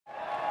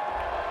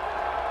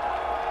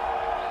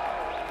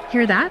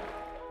Hear that?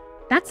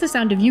 That's the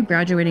sound of you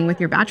graduating with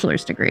your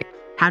bachelor's degree.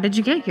 How did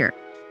you get here?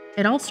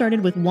 It all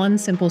started with one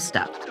simple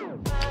step.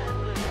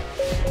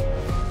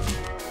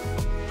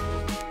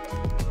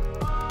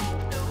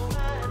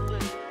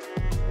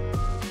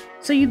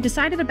 So you've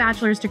decided a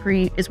bachelor's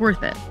degree is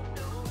worth it.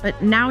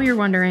 But now you're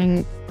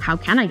wondering, how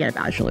can I get a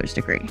bachelor's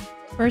degree?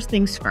 First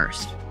things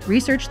first,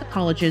 research the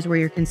colleges where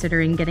you're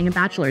considering getting a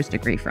bachelor's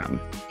degree from.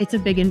 It's a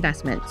big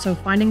investment, so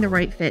finding the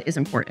right fit is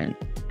important.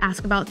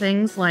 Ask about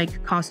things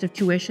like cost of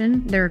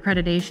tuition, their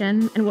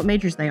accreditation, and what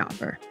majors they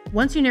offer.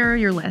 Once you narrow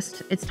your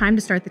list, it's time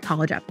to start the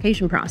college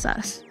application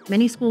process.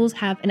 Many schools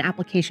have an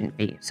application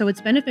fee, so it's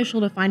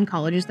beneficial to find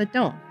colleges that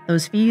don't.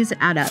 Those fees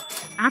add up.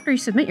 After you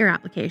submit your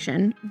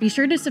application, be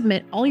sure to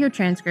submit all your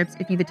transcripts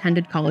if you've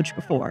attended college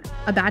before.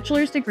 A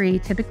bachelor's degree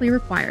typically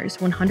requires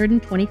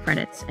 120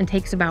 credits and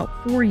takes about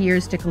 4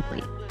 years to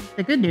complete.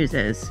 The good news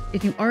is,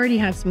 if you already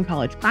have some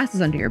college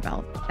classes under your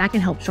belt, that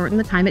can help shorten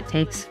the time it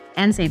takes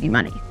and save you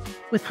money.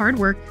 With hard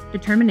work,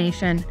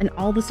 determination, and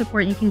all the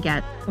support you can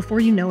get, before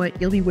you know it,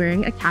 you'll be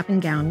wearing a cap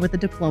and gown with a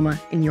diploma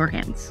in your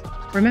hands.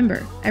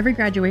 Remember, every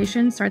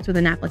graduation starts with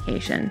an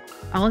application.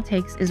 All it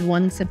takes is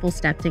one simple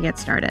step to get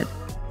started.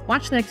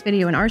 Watch the next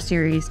video in our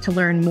series to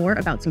learn more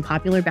about some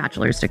popular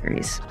bachelor's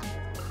degrees.